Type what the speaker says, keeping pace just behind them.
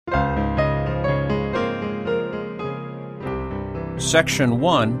Section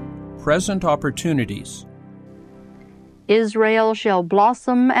 1, Present Opportunities. Israel shall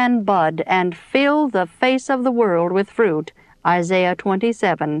blossom and bud and fill the face of the world with fruit. Isaiah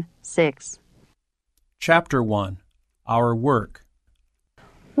 27:6. Chapter 1, Our Work.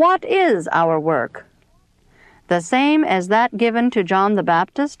 What is our work? The same as that given to John the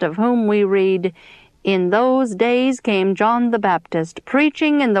Baptist, of whom we read, "In those days came John the Baptist,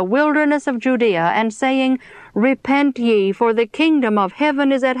 preaching in the wilderness of Judea, and saying, Repent ye, for the kingdom of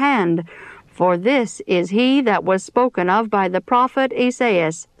heaven is at hand. For this is he that was spoken of by the prophet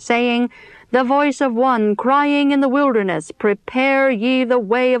Esaias, saying, The voice of one crying in the wilderness, Prepare ye the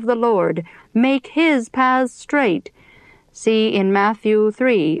way of the Lord, make his paths straight." See in Matthew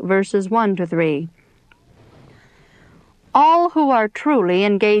 3, verses 1-3. All who are truly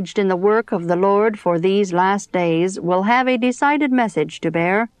engaged in the work of the Lord for these last days will have a decided message to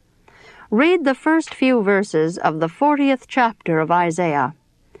bear. Read the first few verses of the 40th chapter of Isaiah.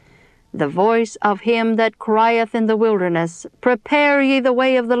 "The voice of him that crieth in the wilderness, Prepare ye the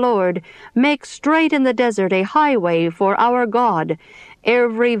way of the Lord, make straight in the desert a highway for our God.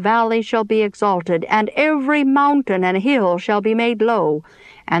 Every valley shall be exalted, and every mountain and hill shall be made low,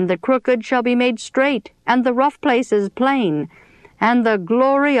 and the crooked shall be made straight, and the rough places plain. And the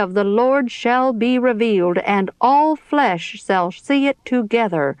glory of the Lord shall be revealed, and all flesh shall see it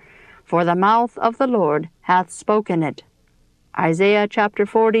together, for the mouth of the Lord hath spoken it." Isaiah chapter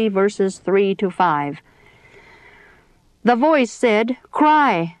 40, verses 3-5. The voice said,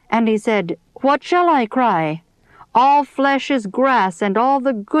 "Cry." And he said, "What shall I cry? All flesh is grass, and all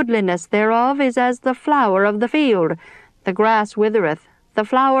the goodliness thereof is as the flower of the field. The grass withereth, the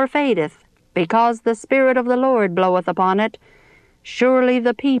flower fadeth, because the Spirit of the Lord bloweth upon it. Surely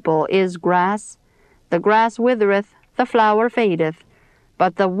the people is grass. The grass withereth, the flower fadeth,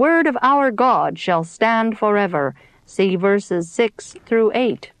 but the word of our God shall stand forever. See verses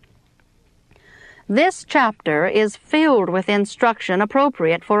 6-8. This chapter is filled with instruction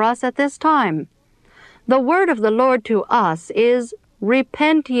appropriate for us at this time. The word of the Lord to us is,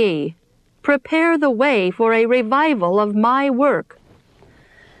 "Repent ye, prepare the way for a revival of my work."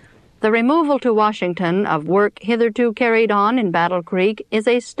 The removal to Washington of work hitherto carried on in Battle Creek is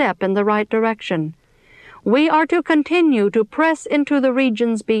a step in the right direction. We are to continue to press into the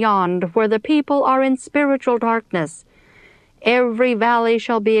regions beyond, where the people are in spiritual darkness. Every valley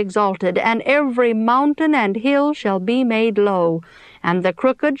shall be exalted, and every mountain and hill shall be made low, and the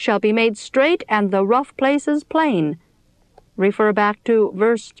crooked shall be made straight, and the rough places plain. Refer back to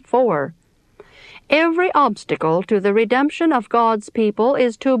verse 4. Every obstacle to the redemption of God's people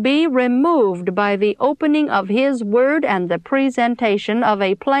is to be removed by the opening of His Word and the presentation of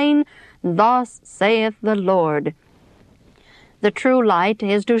a plain, "Thus saith the Lord." The true light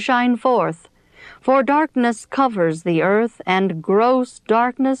is to shine forth, for darkness covers the earth, and gross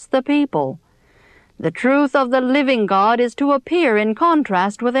darkness the people. The truth of the living God is to appear in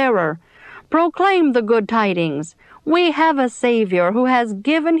contrast with error. Proclaim the good tidings. We have a Savior who has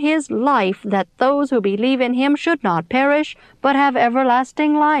given His life that those who believe in Him should not perish, but have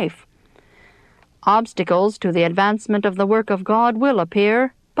everlasting life. Obstacles to the advancement of the work of God will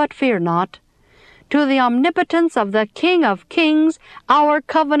appear, but fear not. To the omnipotence of the King of Kings, our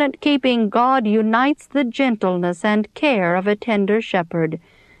covenant-keeping God unites the gentleness and care of a tender shepherd.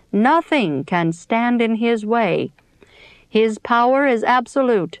 Nothing can stand in His way. His power is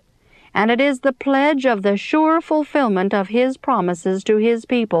absolute, and it is the pledge of the sure fulfillment of His promises to His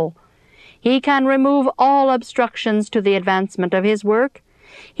people. He can remove all obstructions to the advancement of His work.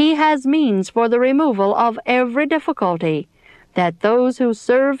 He has means for the removal of every difficulty, that those who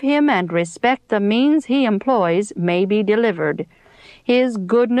serve Him and respect the means He employs may be delivered. His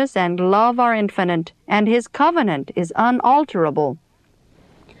goodness and love are infinite, and His covenant is unalterable.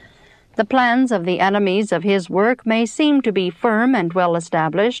 The plans of the enemies of His work may seem to be firm and well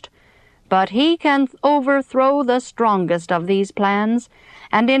established, but He can overthrow the strongest of these plans,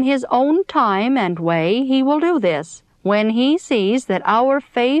 and in His own time and way He will do this, when He sees that our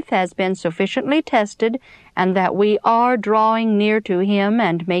faith has been sufficiently tested and that we are drawing near to Him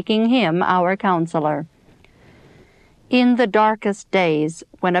and making Him our counselor. In the darkest days,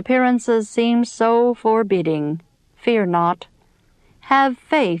 when appearances seem so forbidding, fear not. Have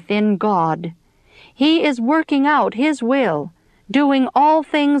faith in God. He is working out His will, doing all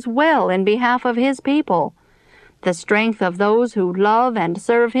things well in behalf of His people. The strength of those who love and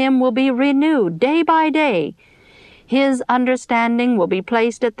serve Him will be renewed day by day. His understanding will be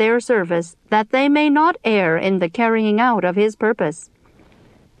placed at their service, that they may not err in the carrying out of His purpose.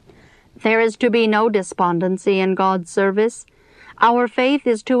 There is to be no despondency in God's service. Our faith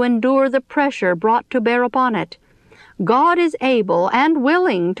is to endure the pressure brought to bear upon it. God is able and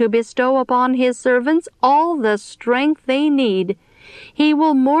willing to bestow upon His servants all the strength they need. He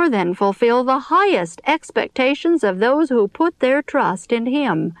will more than fulfill the highest expectations of those who put their trust in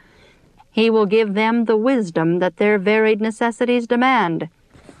Him. He will give them the wisdom that their varied necessities demand.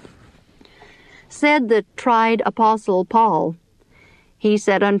 Said the tried apostle Paul, "He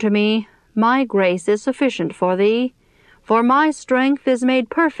said unto me, My grace is sufficient for thee, for my strength is made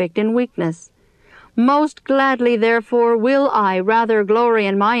perfect in weakness. Most gladly, therefore, will I rather glory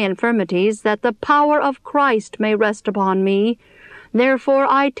in my infirmities, that the power of Christ may rest upon me. Therefore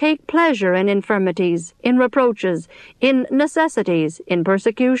I take pleasure in infirmities, in reproaches, in necessities, in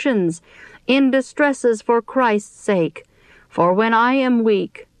persecutions, in distresses for Christ's sake. For when I am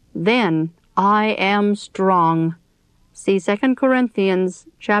weak, then I am strong." See 2 Corinthians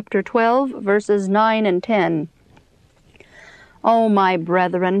chapter 12, verses 9 and 10. O my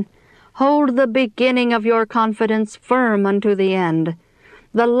brethren, hold the beginning of your confidence firm unto the end.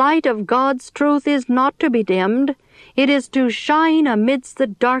 The light of God's truth is not to be dimmed. It is to shine amidst the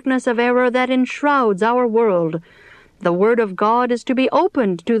darkness of error that enshrouds our world. The Word of God is to be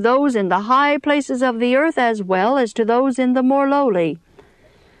opened to those in the high places of the earth as well as to those in the more lowly.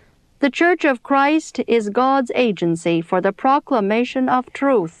 The Church of Christ is God's agency for the proclamation of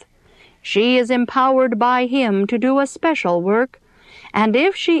truth. She is empowered by Him to do a special work, and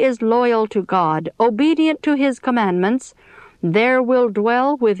if she is loyal to God, obedient to His commandments, there will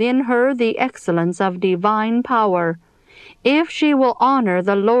dwell within her the excellence of divine power. If she will honor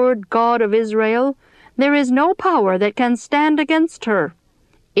the Lord God of Israel, there is no power that can stand against her.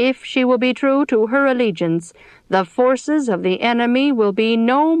 If she will be true to her allegiance, the forces of the enemy will be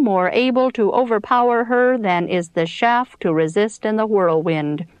no more able to overpower her than is the shaft to resist in the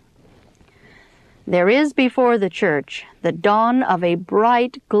whirlwind. There is before the Church the dawn of a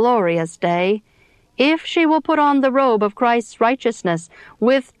bright, glorious day, if she will put on the robe of Christ's righteousness,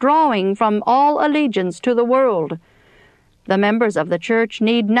 withdrawing from all allegiance to the world. The members of the Church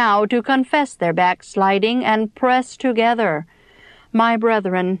need now to confess their backsliding and press together. My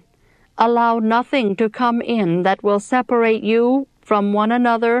brethren, allow nothing to come in that will separate you from one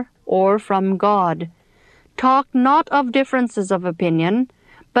another or from God. Talk not of differences of opinion,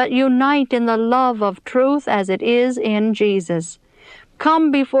 but unite in the love of truth as it is in Jesus.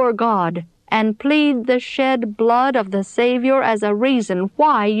 Come before God and plead the shed blood of the Savior as a reason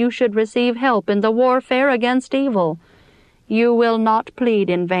why you should receive help in the warfare against evil. You will not plead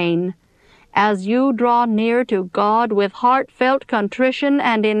in vain. As you draw near to God with heartfelt contrition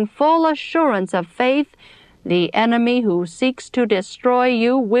and in full assurance of faith, the enemy who seeks to destroy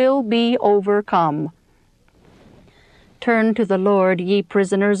you will be overcome. Turn to the Lord, ye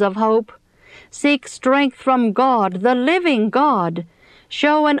prisoners of hope. Seek strength from God, the living God.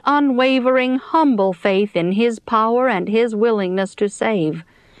 Show an unwavering, humble faith in His power and His willingness to save.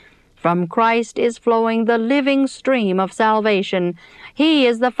 From Christ is flowing the living stream of salvation. He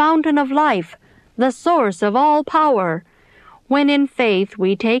is the fountain of life, the source of all power. When in faith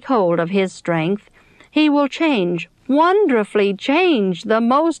we take hold of His strength, He will change, wonderfully change, the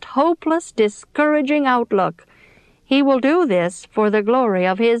most hopeless, discouraging outlook. He will do this for the glory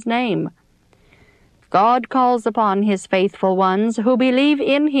of His name. God calls upon His faithful ones who believe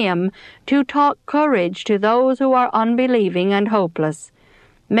in Him to talk courage to those who are unbelieving and hopeless.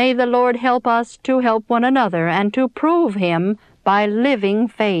 May the Lord help us to help one another and to prove Him by living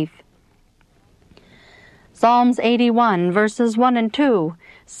faith. Psalms 81, verses 1 and 2.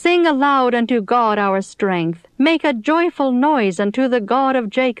 Sing aloud unto God our strength. Make a joyful noise unto the God of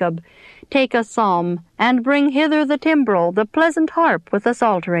Jacob. Take a psalm, and bring hither the timbrel, the pleasant harp with the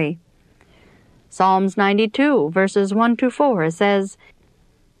psaltery. Psalms 92, verses 1 to 4 says,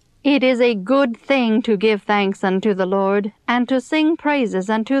 It is a good thing to give thanks unto the Lord, and to sing praises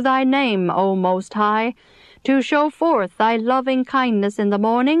unto thy name, O Most High, to show forth thy loving kindness in the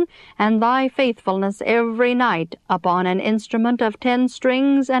morning, and thy faithfulness every night, upon an instrument of 10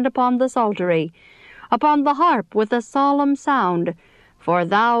 strings, and upon the psaltery, upon the harp with a solemn sound. For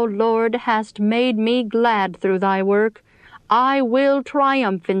thou, Lord, hast made me glad through thy work. I will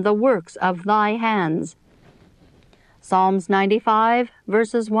triumph in the works of thy hands. Psalms 95,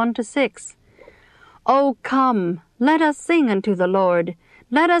 verses 1 to 6. O come, let us sing unto the Lord.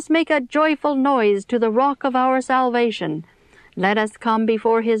 Let us make a joyful noise to the rock of our salvation. Let us come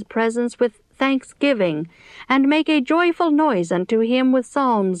before His presence with thanksgiving, and make a joyful noise unto Him with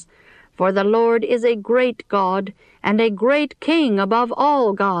psalms. For the Lord is a great God, and a great King above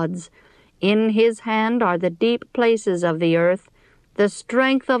all gods. In His hand are the deep places of the earth. The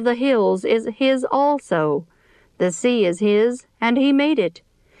strength of the hills is His also. The sea is His, and He made it.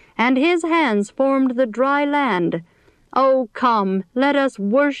 And His hands formed the dry land. O come, let us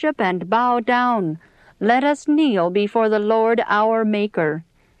worship and bow down. Let us kneel before the Lord our Maker.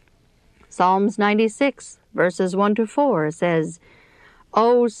 Psalms 96, verses 1-4 says,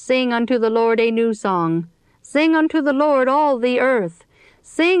 O sing unto the Lord a new song. Sing unto the Lord all the earth.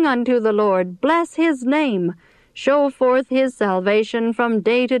 Sing unto the Lord, bless his name. Show forth his salvation from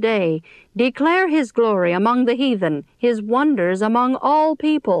day to day. Declare his glory among the heathen, his wonders among all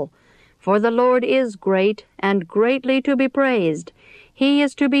people. For the Lord is great, and greatly to be praised. He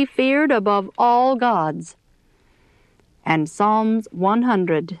is to be feared above all gods. And Psalms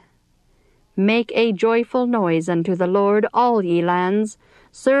 100. Make a joyful noise unto the Lord, all ye lands.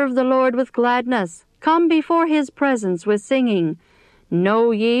 Serve the Lord with gladness. Come before his presence with singing.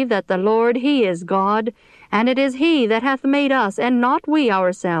 Know ye that the Lord, he is God, and it is he that hath made us, and not we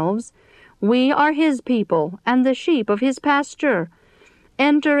ourselves. We are his people, and the sheep of his pasture.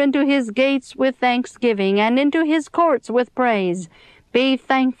 Enter into his gates with thanksgiving, and into his courts with praise. Be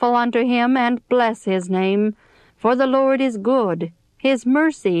thankful unto him, and bless his name. For the Lord is good, his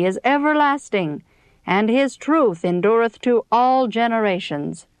mercy is everlasting, and his truth endureth to all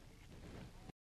generations.